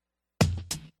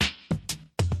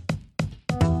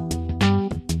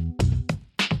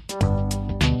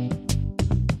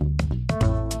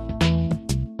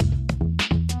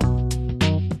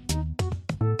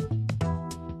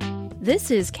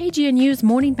This is KGNU's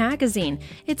Morning Magazine.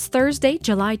 It's Thursday,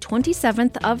 July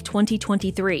 27th of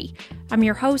 2023. I'm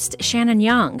your host, Shannon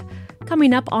Young.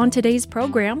 Coming up on today's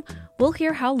program, we'll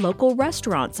hear how local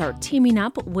restaurants are teaming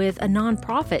up with a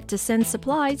nonprofit to send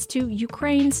supplies to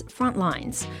Ukraine's front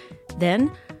lines.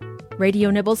 Then,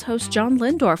 Radio Nibbles host John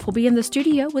Lindorf will be in the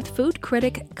studio with food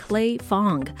critic Clay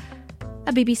Fong.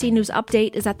 A BBC News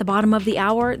update is at the bottom of the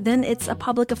hour, then it's a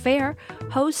public affair.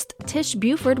 Host Tish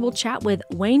Buford will chat with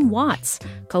Wayne Watts,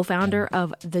 co-founder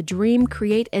of the Dream,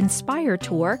 Create, Inspire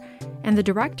Tour and the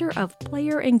director of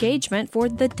player engagement for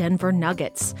the Denver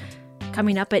Nuggets.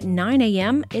 Coming up at 9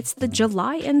 a.m., it's the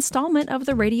July installment of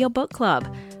the Radio Book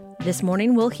Club. This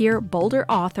morning, we'll hear Boulder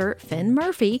author Finn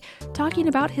Murphy talking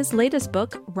about his latest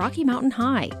book, Rocky Mountain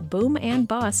High, Boom and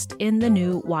Bust in the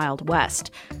New Wild West.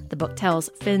 The book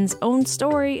tells Finn's own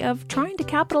story of trying to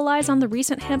capitalize on the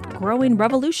recent hemp-growing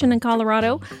revolution in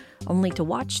Colorado, only to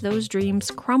watch those dreams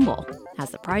crumble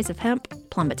as the price of hemp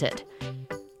plummeted.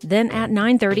 Then at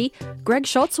 9:30, Greg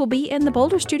Schultz will be in the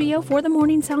Boulder studio for the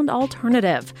Morning Sound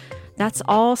Alternative. That's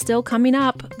all still coming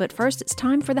up, but first it's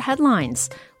time for the headlines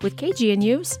with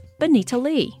KGNU's Benita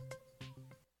Lee.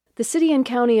 The city and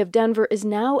county of Denver is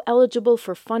now eligible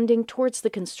for funding towards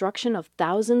the construction of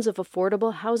thousands of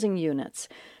affordable housing units.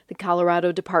 The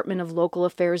Colorado Department of Local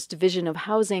Affairs Division of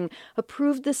Housing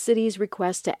approved the city's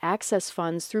request to access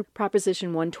funds through Proposition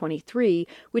 123,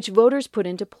 which voters put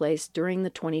into place during the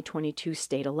 2022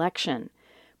 state election.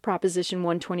 Proposition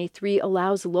 123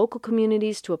 allows local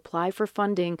communities to apply for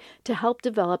funding to help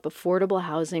develop affordable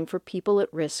housing for people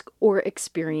at risk or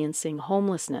experiencing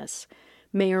homelessness.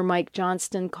 Mayor Mike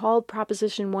Johnston called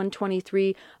Proposition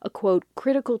 123 a, quote,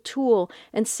 critical tool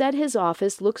and said his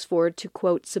office looks forward to,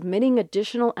 quote, submitting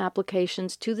additional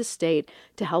applications to the state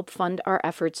to help fund our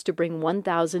efforts to bring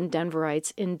 1,000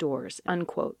 Denverites indoors,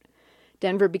 unquote.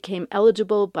 Denver became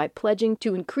eligible by pledging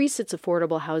to increase its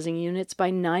affordable housing units by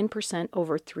 9%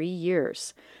 over 3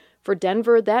 years. For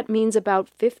Denver, that means about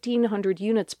 1,500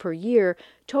 units per year,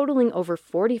 totaling over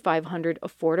 4,500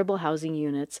 affordable housing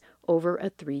units over a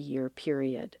 3-year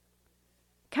period.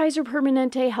 Kaiser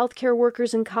Permanente healthcare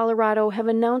workers in Colorado have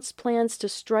announced plans to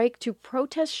strike to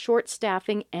protest short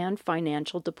staffing and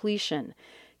financial depletion.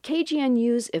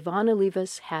 KGNU's Yvonne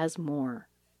Olivas has more.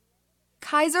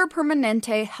 Kaiser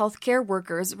Permanente healthcare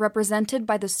workers represented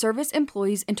by the Service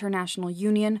Employees International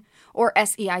Union, or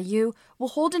SEIU, will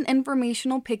hold an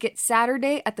informational picket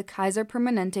Saturday at the Kaiser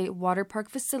Permanente Water Park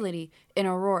facility in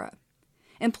Aurora.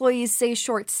 Employees say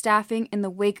short staffing in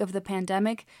the wake of the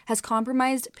pandemic has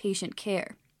compromised patient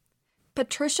care.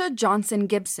 Patricia Johnson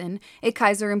Gibson, a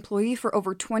Kaiser employee for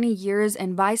over 20 years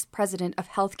and vice president of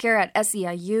healthcare at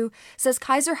SEIU, says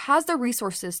Kaiser has the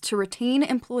resources to retain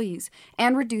employees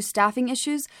and reduce staffing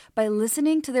issues by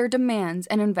listening to their demands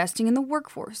and investing in the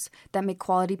workforce that make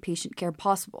quality patient care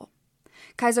possible.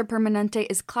 Kaiser Permanente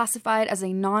is classified as a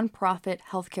nonprofit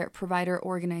healthcare provider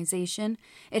organization.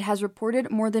 It has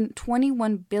reported more than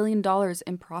 $21 billion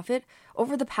in profit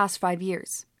over the past 5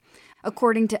 years.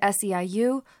 According to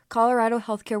SEIU, Colorado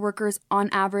healthcare workers on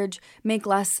average make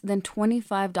less than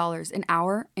 $25 an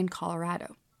hour in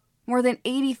Colorado. More than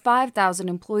 85,000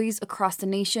 employees across the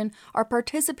nation are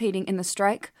participating in the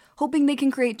strike, hoping they can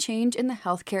create change in the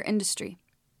healthcare industry.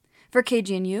 For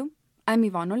KGNU, I'm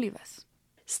Yvonne Olivas.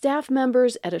 Staff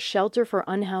members at a shelter for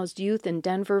unhoused youth in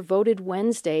Denver voted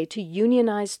Wednesday to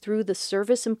unionize through the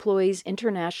Service Employees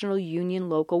International Union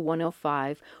Local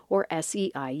 105, or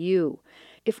SEIU.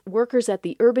 If workers at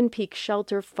the Urban Peak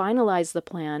shelter finalize the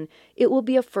plan, it will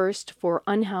be a first for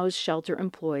unhoused shelter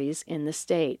employees in the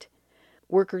state.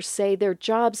 Workers say their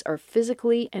jobs are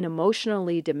physically and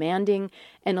emotionally demanding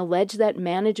and allege that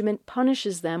management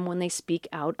punishes them when they speak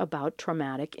out about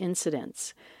traumatic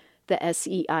incidents. The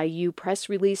SEIU press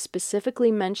release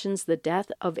specifically mentions the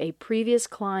death of a previous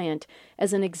client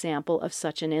as an example of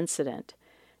such an incident.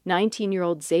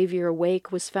 19-year-old Xavier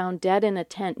Wake was found dead in a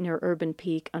tent near Urban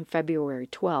Peak on February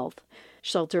 12th.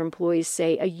 Shelter employees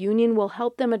say a union will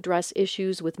help them address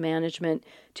issues with management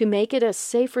to make it a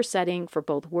safer setting for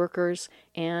both workers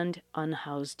and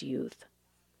unhoused youth.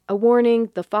 A warning,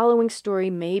 the following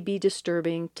story may be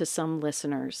disturbing to some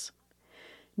listeners.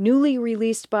 Newly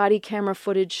released body camera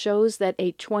footage shows that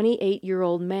a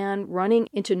 28-year-old man running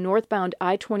into northbound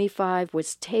I-25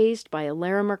 was tased by a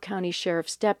Larimer County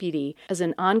Sheriff's deputy as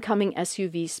an oncoming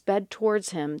SUV sped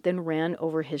towards him, then ran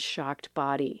over his shocked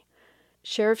body.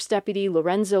 Sheriff's Deputy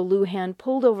Lorenzo Lujan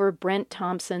pulled over Brent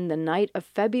Thompson the night of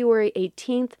February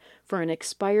 18th for an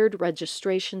expired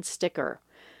registration sticker.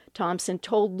 Thompson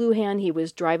told Lujan he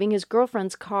was driving his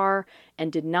girlfriend's car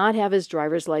and did not have his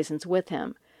driver's license with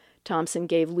him. Thompson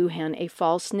gave Lujan a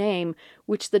false name,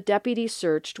 which the deputy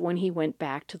searched when he went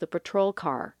back to the patrol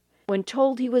car. When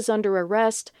told he was under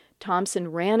arrest,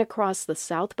 Thompson ran across the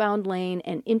southbound lane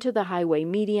and into the highway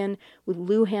median, with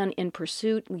Lujan in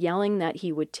pursuit, yelling that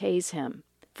he would tase him.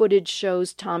 Footage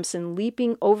shows Thompson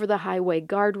leaping over the highway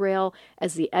guardrail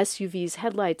as the SUV's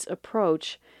headlights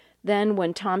approach. Then,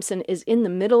 when Thompson is in the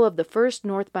middle of the first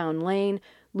northbound lane,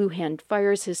 Lujan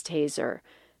fires his taser.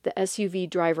 The SUV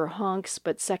driver honks,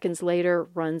 but seconds later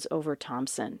runs over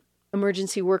Thompson.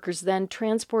 Emergency workers then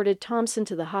transported Thompson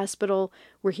to the hospital,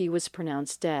 where he was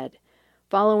pronounced dead.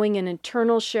 Following an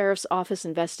internal sheriff's office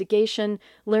investigation,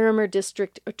 Larimer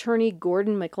District Attorney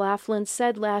Gordon McLaughlin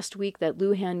said last week that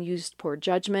Lujan used poor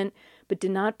judgment, but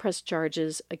did not press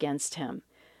charges against him.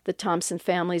 The Thompson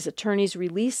family's attorneys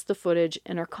released the footage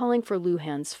and are calling for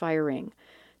Lujan's firing.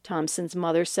 Thompson's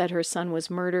mother said her son was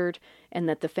murdered and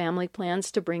that the family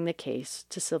plans to bring the case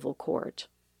to civil court.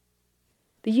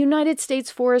 The United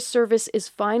States Forest Service is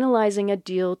finalizing a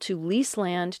deal to lease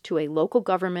land to a local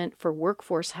government for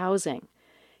workforce housing.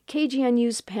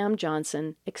 KGNU's Pam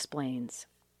Johnson explains.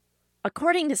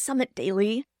 According to Summit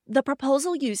Daily, the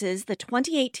proposal uses the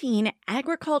 2018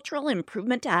 Agricultural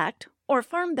Improvement Act, or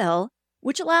Farm Bill,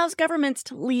 which allows governments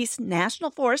to lease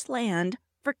national forest land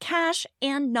for cash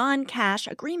and non-cash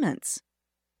agreements.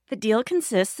 The deal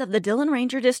consists of the Dillon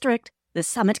Ranger District, the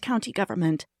Summit County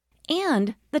government,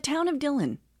 and the town of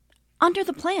Dillon. Under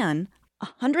the plan,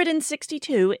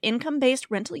 162 income-based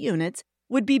rental units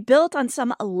would be built on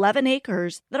some 11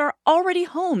 acres that are already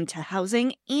home to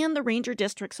housing and the Ranger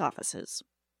District's offices.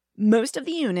 Most of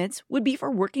the units would be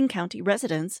for working county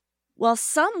residents, while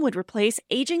some would replace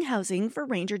aging housing for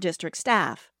Ranger District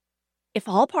staff. If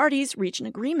all parties reach an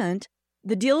agreement,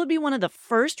 the deal would be one of the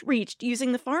first reached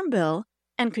using the Farm Bill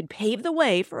and could pave the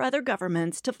way for other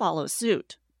governments to follow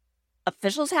suit.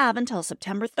 Officials have until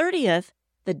September 30th,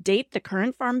 the date the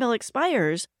current Farm Bill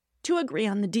expires, to agree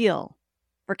on the deal.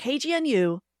 For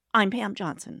KGNU, I'm Pam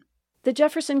Johnson. The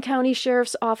Jefferson County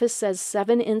Sheriff's Office says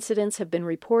 7 incidents have been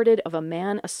reported of a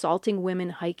man assaulting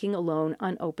women hiking alone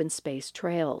on open space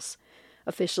trails.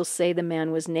 Officials say the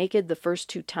man was naked the first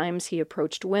 2 times he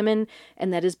approached women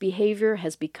and that his behavior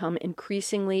has become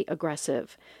increasingly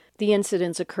aggressive. The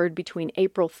incidents occurred between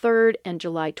April 3rd and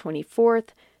July 24th,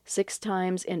 6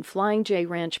 times in Flying J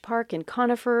Ranch Park in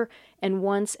Conifer and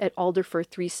once at Alderfer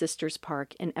Three Sisters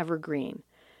Park in Evergreen.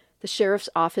 The sheriff's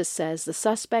office says the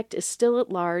suspect is still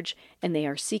at large and they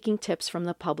are seeking tips from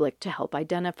the public to help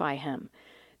identify him.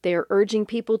 They are urging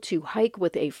people to hike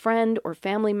with a friend or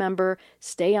family member,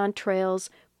 stay on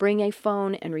trails, bring a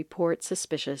phone, and report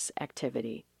suspicious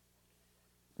activity.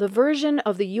 The version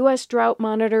of the U.S. Drought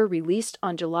Monitor released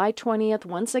on July 20th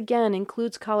once again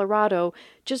includes Colorado,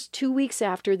 just 2 weeks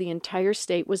after the entire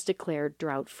state was declared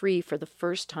drought-free for the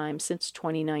first time since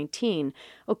 2019,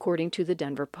 according to the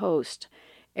Denver Post.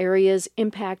 Areas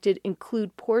impacted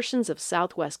include portions of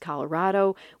southwest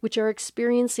Colorado, which are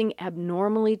experiencing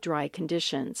abnormally dry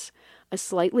conditions. A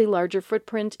slightly larger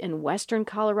footprint in western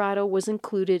Colorado was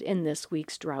included in this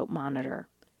week's drought monitor.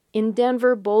 In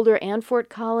Denver, Boulder, and Fort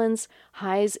Collins,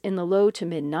 highs in the low to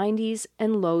mid-90s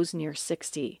and lows near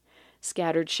 60.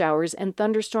 Scattered showers and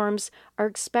thunderstorms are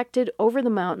expected over the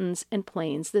mountains and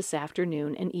plains this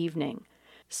afternoon and evening.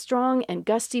 Strong and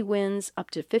gusty winds up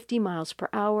to 50 miles per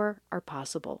hour are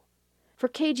possible. For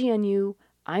KGNU,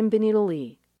 I'm Benita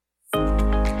Lee.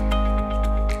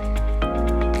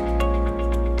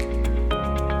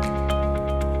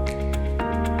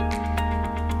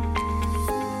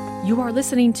 You are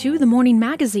listening to The Morning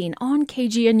Magazine on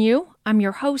KGNU. I'm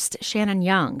your host, Shannon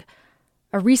Young.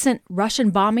 A recent Russian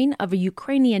bombing of a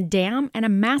Ukrainian dam and a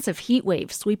massive heat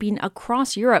wave sweeping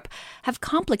across Europe have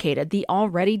complicated the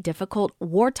already difficult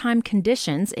wartime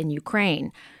conditions in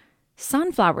Ukraine.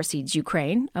 Sunflower Seeds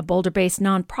Ukraine, a Boulder-based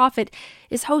nonprofit,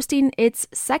 is hosting its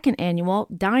second annual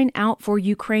Dine Out for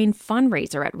Ukraine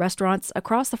fundraiser at restaurants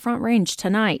across the Front Range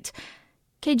tonight.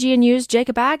 KGNU's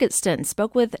Jacob Agatston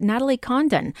spoke with Natalie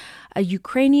Condon, a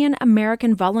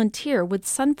Ukrainian-American volunteer with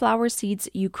Sunflower Seeds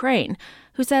Ukraine,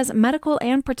 who says medical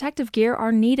and protective gear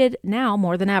are needed now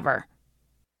more than ever.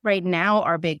 Right now,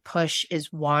 our big push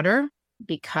is water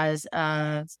because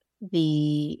of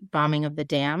the bombing of the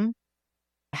dam.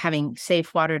 Having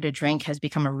safe water to drink has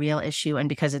become a real issue, and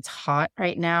because it's hot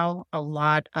right now, a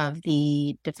lot of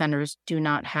the defenders do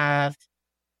not have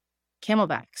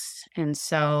Camelbacks, and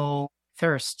so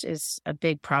thirst is a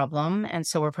big problem, and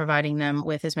so we're providing them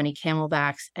with as many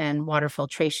Camelbacks and water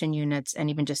filtration units and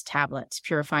even just tablets,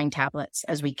 purifying tablets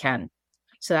as we can.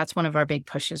 So that's one of our big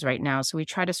pushes right now. So we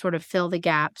try to sort of fill the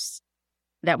gaps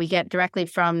that we get directly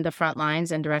from the front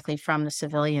lines and directly from the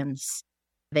civilians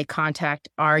They contact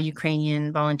our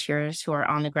Ukrainian volunteers who are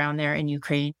on the ground there in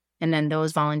Ukraine. And then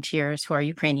those volunteers who are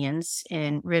Ukrainians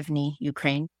in Rivne,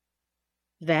 Ukraine,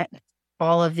 vet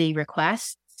all of the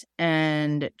requests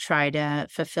and try to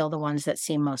fulfill the ones that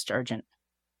seem most urgent.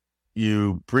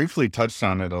 You briefly touched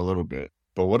on it a little bit,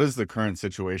 but what is the current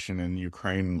situation in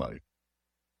Ukraine like?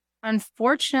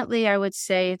 Unfortunately, I would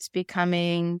say it's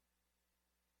becoming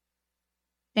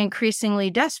increasingly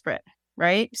desperate,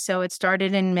 right? So it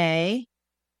started in May.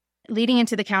 Leading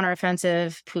into the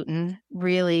counteroffensive, Putin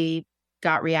really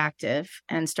got reactive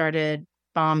and started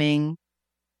bombing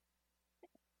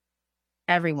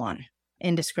everyone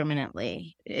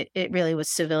indiscriminately. It really was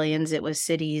civilians, it was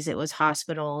cities, it was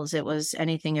hospitals, it was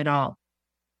anything at all.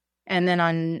 And then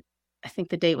on, I think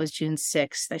the date was June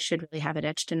 6th. I should really have it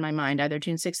etched in my mind, either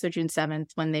June 6th or June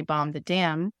 7th, when they bombed the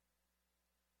dam.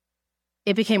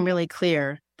 It became really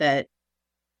clear that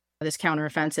this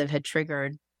counteroffensive had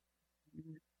triggered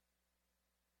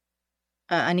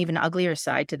an even uglier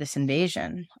side to this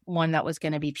invasion, one that was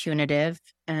going to be punitive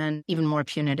and even more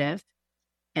punitive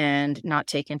and not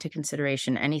take into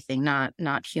consideration anything,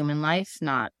 not human life,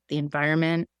 not the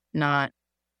environment, not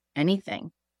anything.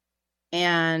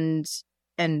 And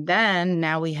then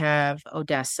now we have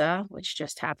Odessa, which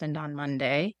just happened on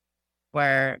Monday,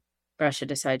 where Russia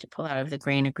decided to pull out of the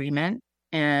grain agreement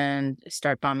and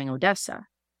start bombing Odessa.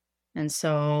 And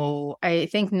so I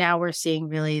think now we're seeing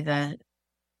really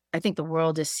I think the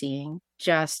world is seeing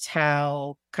just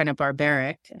how kind of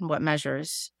barbaric and what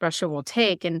measures Russia will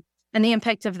take. And the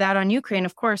impact of that on Ukraine,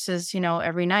 of course, is,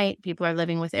 every night people are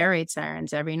living with air raid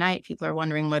sirens. Every night people are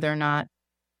wondering whether or not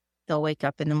they'll wake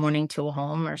up in the morning to a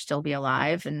home or still be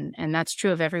alive. And that's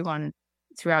true of everyone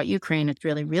throughout Ukraine. It's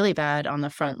really, really bad on the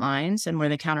front lines and where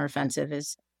the counteroffensive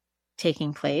is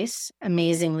taking place.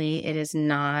 Amazingly, it is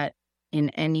not in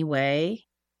any way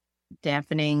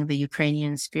dampening the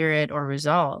Ukrainian spirit or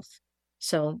resolve.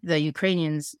 So the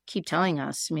Ukrainians keep telling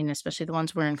us, especially the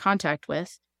ones we're in contact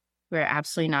with, we're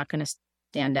absolutely not going to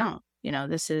stand down.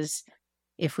 This is,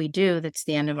 if we do, that's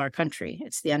the end of our country.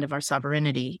 It's the end of our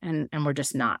sovereignty, and we're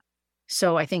just not.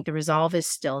 So I think the resolve is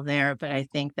still there, but I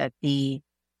think that the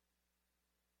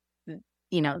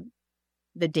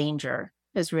danger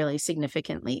is really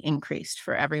significantly increased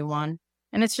for everyone.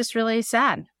 And it's just really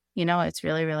sad. It's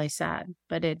really, really sad.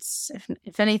 But it's,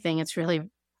 if anything, it's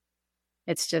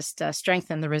just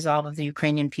strengthened the resolve of the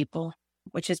Ukrainian people,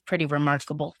 which is pretty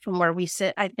remarkable from where we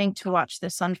sit, I think, to watch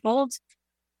this unfold.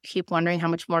 Keep wondering how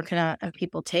much more can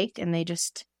people take, and they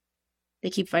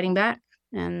keep fighting back,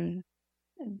 and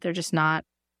they're not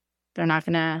going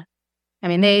to,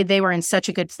 they were in such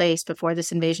a good place before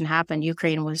this invasion happened.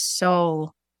 Ukraine was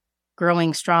so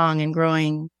growing strong and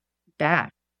growing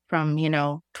back from,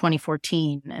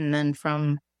 2014 and then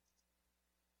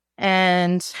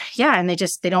and they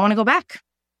don't want to go back.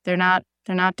 They're not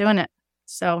doing it.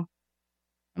 So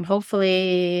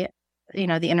hopefully, the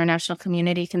international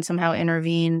community can somehow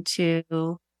intervene to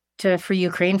free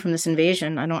Ukraine from this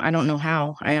invasion. I don't know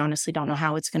how. I honestly don't know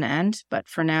how it's going to end. But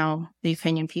for now, the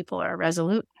Ukrainian people are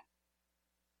resolute.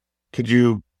 Could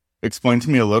you explain to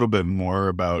me a little bit more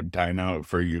about Dine Out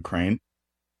for Ukraine?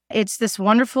 It's this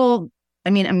wonderful,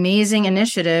 amazing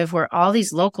initiative where all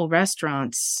these local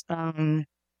restaurants,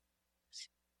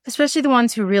 especially the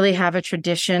ones who really have a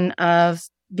tradition of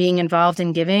being involved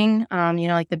in giving,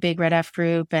 like the Big Red F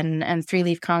Group and Three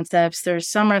Leaf Concepts. There's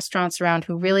some restaurants around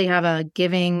who really have a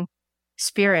giving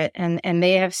spirit, and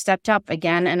they have stepped up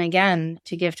again and again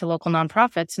to give to local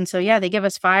nonprofits. And so, they give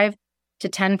us 5 to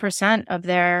 10% of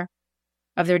their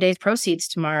day's proceeds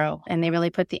tomorrow. And they really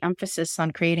put the emphasis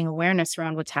on creating awareness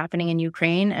around what's happening in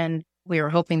Ukraine. And we were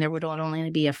hoping there would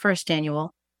only be a first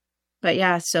annual.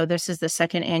 But so this is the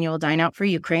second annual Dine Out for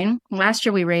Ukraine. Last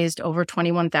year, we raised over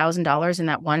 $21,000 in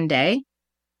that one day,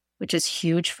 which is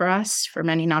huge for us. For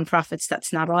many nonprofits,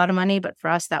 that's not a lot of money, but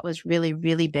for us, that was really,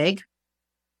 really big.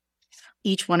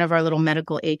 Each one of our little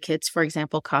medical aid kits, for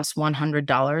example, costs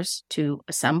 $100 to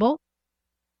assemble.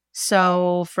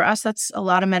 So for us, that's a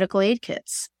lot of medical aid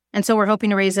kits. And so we're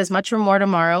hoping to raise as much or more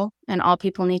tomorrow. And all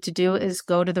people need to do is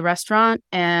go to the restaurant.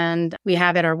 And we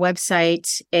have at our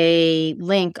website a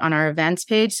link on our events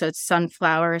page. So it's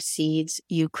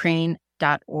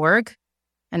sunflowerseedsukraine.org.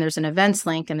 And there's an events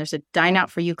link, and there's a Dine Out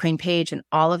for Ukraine page, and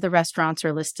all of the restaurants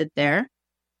are listed there.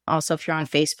 Also, if you're on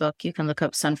Facebook, you can look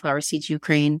up Sunflower Seeds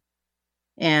Ukraine.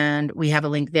 And we have a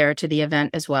link there to the event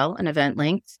as well, an event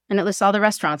link. And it lists all the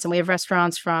restaurants. And we have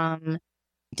restaurants from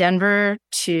Denver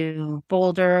to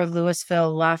Boulder,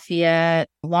 Louisville, Lafayette,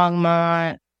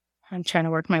 Longmont. I'm trying to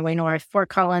work my way north. Fort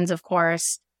Collins, of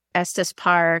course, Estes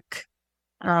Park.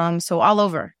 So all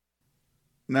over.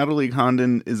 Natalie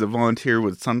Condon is a volunteer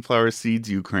with Sunflower Seeds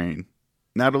Ukraine.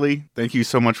 Natalie, thank you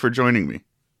so much for joining me.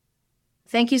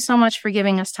 Thank you so much for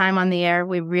giving us time on the air.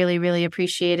 We really, really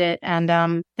appreciate it.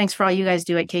 And thanks for all you guys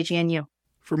do at KGNU.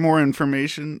 For more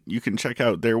information, you can check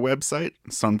out their website,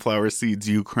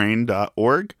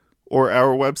 sunflowerseedsukraine.org, or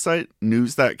our website,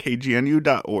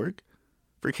 news.kgnu.org.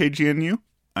 For KGNU,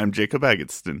 I'm Jacob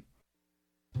Agatston.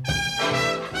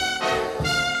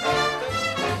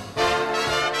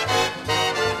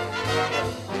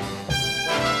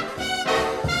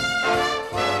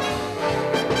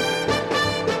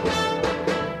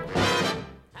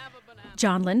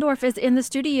 John Lindorf is in the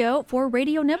studio for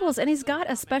Radio Nibbles, and he's got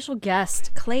a special guest,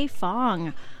 Clay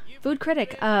Fong, food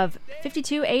critic of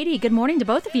 5280. Good morning to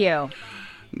both of you.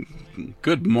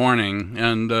 Good morning,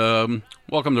 and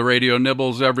welcome to Radio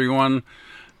Nibbles, everyone.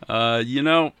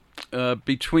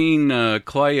 Between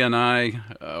Clay and I,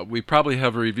 we probably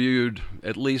have reviewed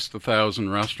at least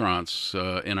 1,000 restaurants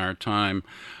in our time.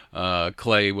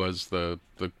 Clay was the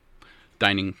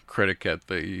dining critic at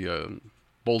the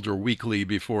Boulder Weekly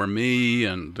before me,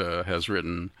 and has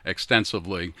written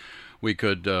extensively. We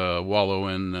could wallow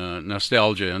in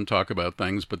nostalgia and talk about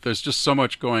things, but there's just so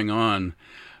much going on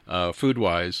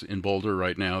food-wise in Boulder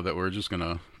right now that we're just going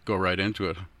to go right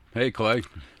into it. Hey, Clay.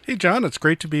 Hey, John. It's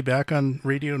great to be back on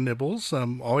Radio Nibbles.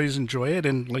 Always enjoy it.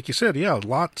 And like you said, yeah,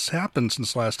 lots happened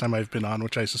since the last time I've been on,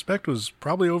 which I suspect was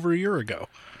probably over a year ago.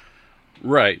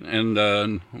 Right.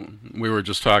 And we were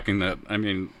just talking that,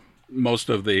 most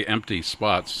of the empty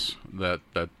spots that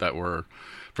were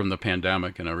from the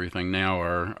pandemic and everything now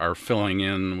are filling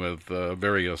in with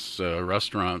various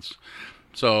restaurants.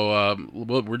 So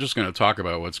we're just going to talk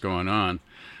about what's going on.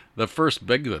 The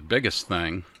biggest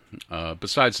thing,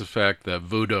 besides the fact that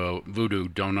Voodoo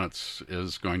Donuts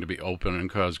is going to be open and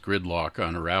cause gridlock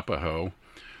on Arapahoe,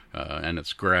 and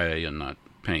it's gray and not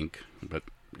pink, but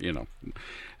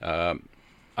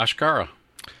Ashkara.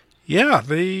 Yeah,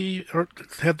 they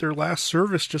had their last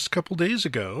service just a couple days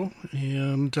ago,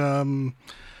 and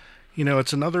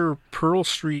it's another Pearl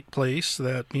Street place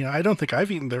that I don't think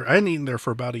I've eaten there. I hadn't eaten there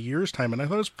for about a year's time, and I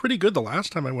thought it was pretty good the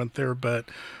last time I went there. But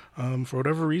for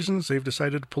whatever reasons, they've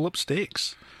decided to pull up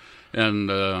stakes. And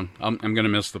I'm going to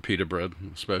miss the pita bread,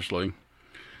 especially.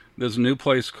 There's a new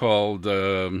place called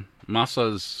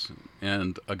Masas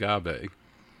and Agave,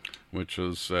 which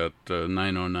is at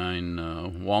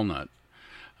 909 Walnut.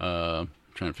 Trying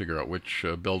to figure out which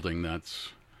building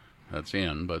that's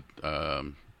in, but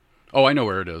I know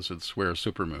where it is. It's where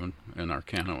Supermoon in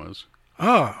Arcano is.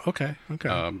 Oh, okay.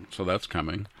 So that's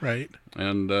coming. Right.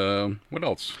 And what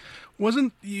else?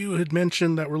 Wasn't you had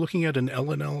mentioned that we're looking at an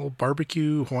L&L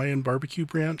barbecue, Hawaiian barbecue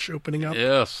branch opening up?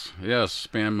 Yes.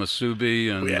 Spam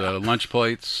musubi and lunch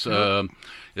plates.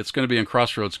 It's going to be in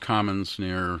Crossroads Commons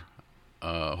near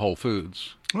Whole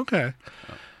Foods. Okay.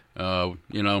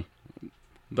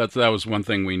 That was one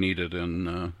thing we needed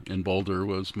in Boulder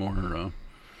was more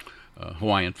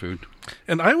Hawaiian food.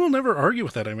 And I will never argue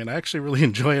with that. I actually really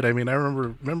enjoy it. I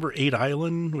remember 8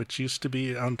 Island, which used to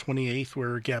be on 28th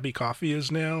where Gabby Coffee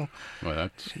is now. Well,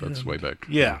 that's way back.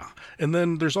 Yeah. And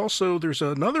then there's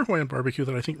another Hawaiian barbecue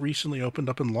that I think recently opened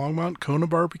up in Longmont, Kona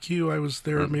Barbecue. I was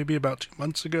there maybe about 2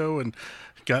 months ago and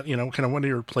got, kind of one of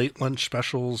your plate lunch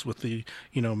specials with the,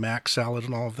 mac salad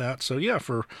and all of that. So yeah,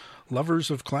 for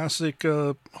lovers of classic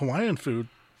Hawaiian food,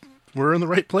 we're in the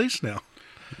right place now.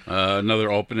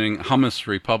 Another opening, Hummus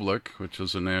Republic, which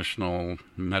is a national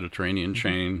Mediterranean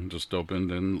chain, just opened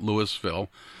in Louisville.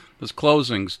 There's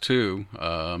closings, too.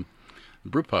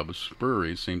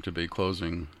 Breweries seem to be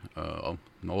closing, a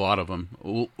lot of them.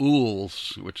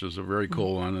 Ools, which is a very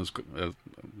cool one,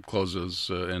 closes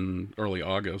in early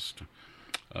August.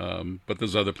 But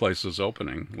there's other places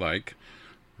opening, like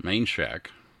Main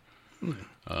Shack.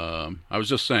 I was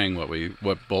just saying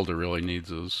what Boulder really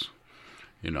needs is,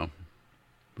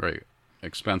 very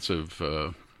expensive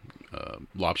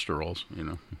lobster rolls,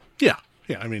 Yeah.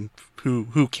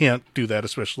 Who can't do that,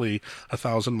 especially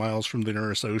 1,000 miles from the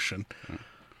nearest ocean?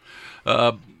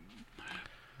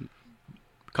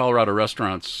 Colorado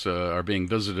restaurants are being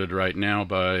visited right now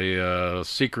by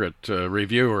secret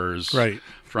reviewers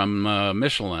from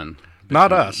Michelin.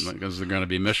 Not us. Because they're going to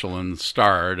be Michelin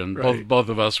starred, and Right. both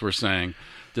of us were saying,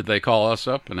 did they call us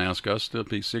up and ask us to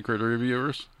be secret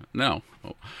reviewers? No.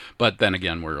 But then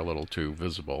again, we're a little too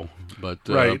visible. But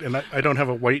right, and I don't have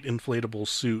a white inflatable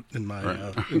suit in my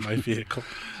vehicle.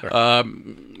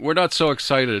 We're not so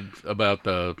excited about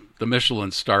the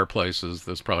Michelin star places.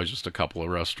 There's probably just a couple of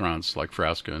restaurants like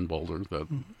Frasca and Boulder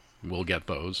will get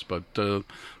those, but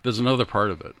there's another part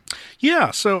of it.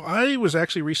 Yeah, so I was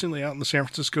actually recently out in the San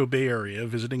Francisco Bay Area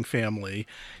visiting family,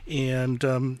 and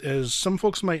as some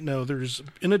folks might know, there's,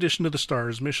 in addition to the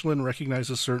stars, Michelin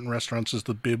recognizes certain restaurants as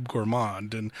the Bib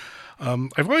Gourmand, and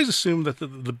I've always assumed that the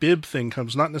bib thing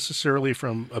comes not necessarily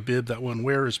from a bib that one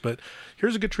wears, but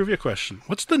here's a good trivia question.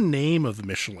 What's the name of the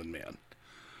Michelin Man?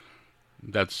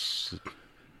 That's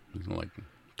like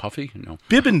Puffy? No.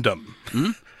 Bibendum.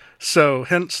 Hmm? So,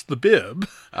 hence the bib.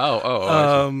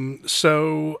 Oh.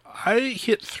 So, I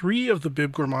hit 3 of the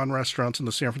Bib Gourmand restaurants in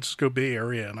the San Francisco Bay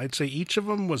Area, and I'd say each of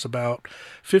them was about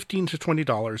 $15 to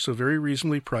 $20, so very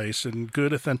reasonably priced and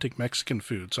good, authentic Mexican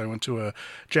food. So, I went to a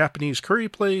Japanese curry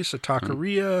place, a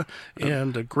taqueria,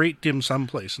 and a great dim sum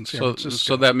place in San Francisco.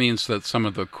 So that means that some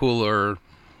of the cooler,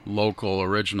 local,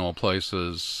 original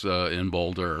places in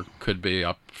Boulder could be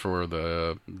up for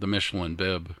the Michelin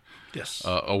Bib. Yes.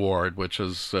 Award, which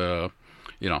is,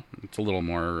 it's a little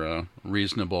more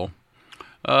reasonable.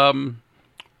 I'm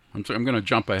going to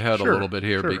jump ahead a little bit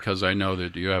here because I know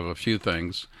that you have a few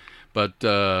things. But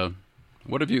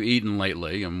what have you eaten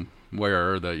lately and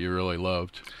where that you really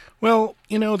loved? Well,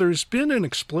 there's been an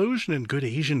explosion in good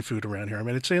Asian food around here. I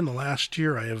mean, I'd say in the last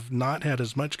year I have not had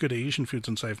as much good Asian food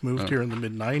since I've moved here in the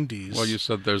mid-'90s. Well, you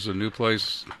said there's a new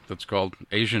place that's called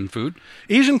Asian Food?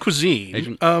 Asian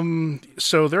Cuisine.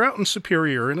 So they're out in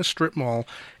Superior in a strip mall,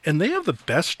 and they have the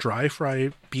best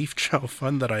dry-fry beef chow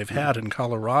fun that I've had in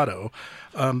Colorado.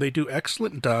 They do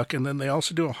excellent duck, and then they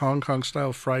also do a Hong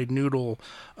Kong-style fried noodle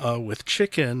with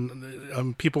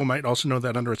chicken. People might also know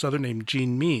that under its other name,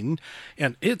 Jin Min,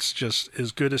 and it's just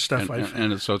as good as stuff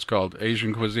I've... So it's called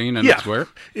Asian Cuisine, and it's where?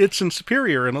 It's in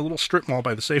Superior in a little strip mall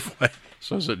by the Safeway.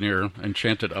 So is it near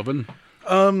Enchanted Oven?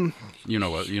 You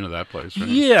know that place, right?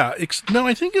 Yeah. No,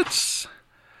 I think it's...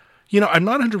 I'm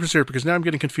not 100% sure because now I'm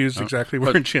getting confused exactly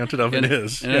where Enchanted Oven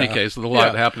is. In any case, there's a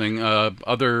lot happening.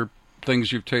 Other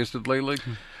things you've tasted lately?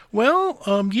 Well,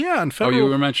 yeah. In Federal... you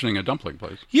were mentioning a dumpling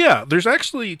place. Yeah, there's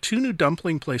actually 2 new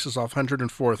dumpling places off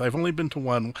 104th. I've only been to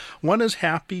one. One is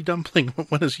Happy Dumpling.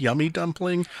 One is Yummy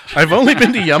Dumpling. I've only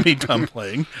been to Yummy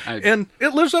Dumpling. And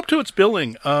it lives up to its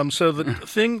billing. So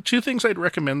the 2 things I'd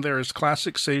recommend there is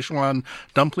classic Szechuan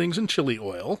dumplings and chili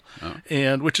oil,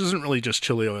 and which isn't really just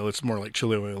chili oil. It's more like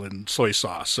chili oil and soy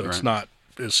sauce, so it's not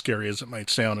as scary as it might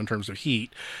sound in terms of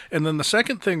heat. And then the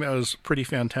second thing that was pretty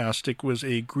fantastic was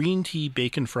a green tea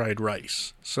bacon fried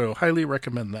rice. So highly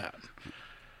recommend that.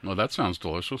 Well, that sounds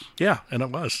delicious. Yeah, and it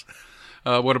was.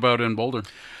 What about in Boulder?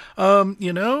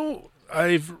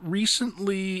 I've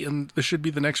recently, and this should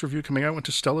be the next review coming out, went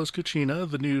to Stella's Cucina,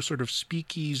 the new sort of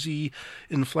speakeasy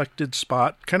inflected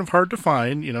spot. Kind of hard to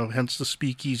find, hence the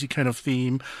speakeasy kind of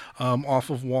theme, off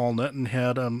of Walnut, and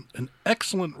had an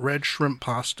excellent red shrimp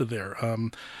pasta there.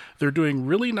 They're doing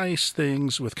really nice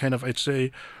things with kind of, I'd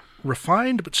say,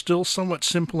 refined but still somewhat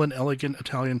simple and elegant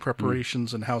Italian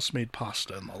preparations and house-made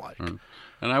pasta and the like.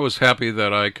 And I was happy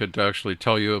that I could actually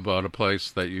tell you about a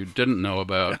place that you didn't know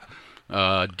about.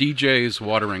 DJ's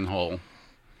Watering Hole.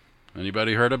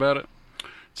 Anybody heard about it?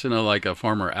 It's in a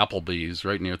former Applebee's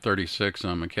right near 36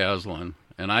 on McCaslin.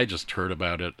 And I just heard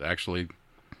about it, actually,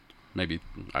 maybe,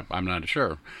 I'm not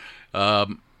sure.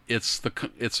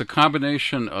 It's a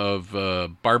combination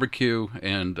of barbecue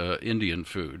and Indian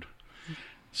food.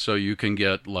 So you can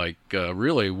get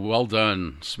really well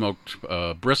done smoked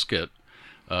brisket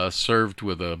served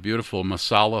with a beautiful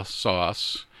masala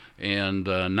sauce and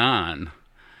naan,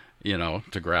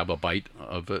 to grab a bite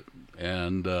of it.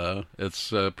 And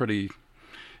it's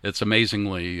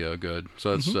amazingly good.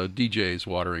 So it's DJ's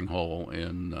Watering Hole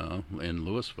in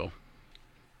Louisville.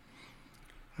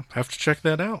 I'll have to check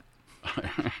that out.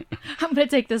 I'm going to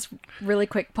take this really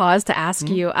quick pause to ask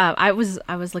you. I was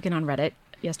looking on Reddit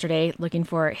yesterday looking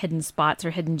for hidden spots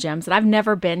or hidden gems. And I've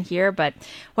never been here, but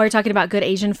while you're talking about good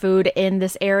Asian food in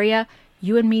this area,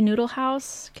 You and Me Noodle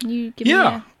House, can you give me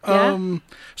a... Yeah.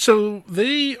 So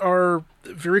they are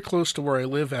very close to where I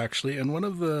live, actually. And one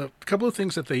of the couple of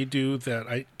things that they do that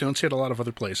I don't see at a lot of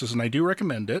other places, and I do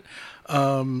recommend it,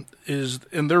 is,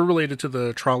 and they're related to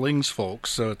the Trawlings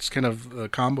folks, so it's kind of a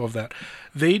combo of that.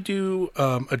 They do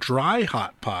a dry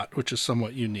hot pot, which is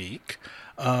somewhat unique.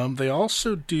 They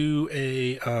also do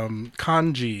a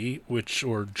congee, or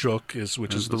juk,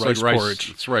 which is the rice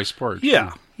porridge. It's rice porridge.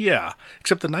 Yeah.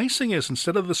 Except the nice thing is,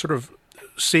 instead of the sort of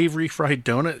savory fried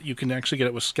donut, you can actually get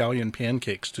it with scallion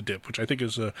pancakes to dip, which I think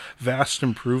is a vast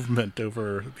improvement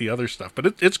over the other stuff.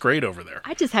 But it's great over there.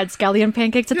 I just had scallion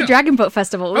pancakes at the Dragon Boat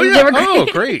Festival. Oh, yeah. They were great. Oh,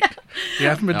 great. Yeah, I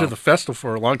haven't been to the festival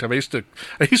for a long time. I used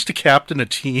to captain a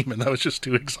team, and that was just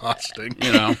too exhausting.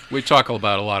 We talk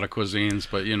about a lot of cuisines,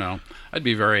 but, I'd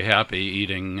be very happy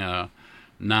eating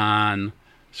naan,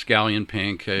 scallion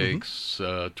pancakes,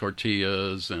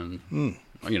 tortillas, and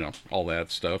all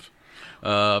that stuff.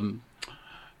 The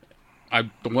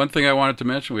one thing I wanted to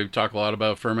mention, we've talked a lot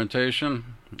about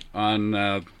fermentation. On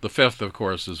the 5th, of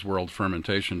course, is World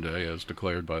Fermentation Day, as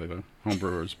declared by the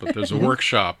homebrewers. But there's a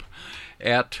workshop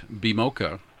at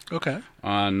BMOCA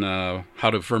on how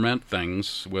to ferment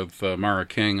things with Mara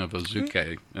King of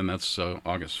Azuke, and that's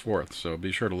August 4th. So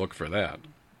be sure to look for that.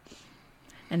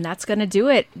 And that's going to do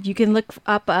it. You can look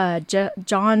up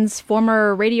John's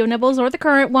former Radio Nibbles or the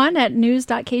current one at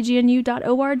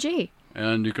news.kgnu.org.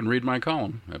 And you can read my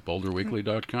column at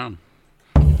boulderweekly.com.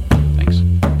 Thanks.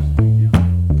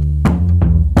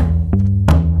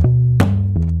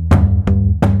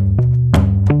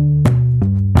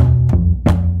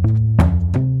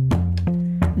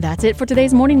 That's it for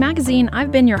today's Morning Magazine.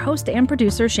 I've been your host and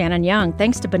producer, Shannon Young.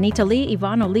 Thanks to Benita Lee,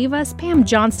 Yvonne Olivas, Pam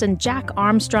Johnston, Jack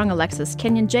Armstrong, Alexis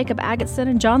Kenyon, Jacob Agatson,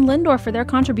 and John Lindor for their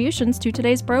contributions to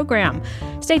today's program.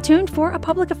 Stay tuned for A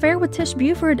Public Affair with Tish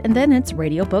Buford, and then it's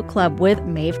Radio Book Club with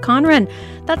Maeve Conran.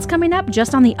 That's coming up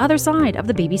just on the other side of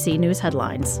the BBC News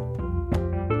headlines.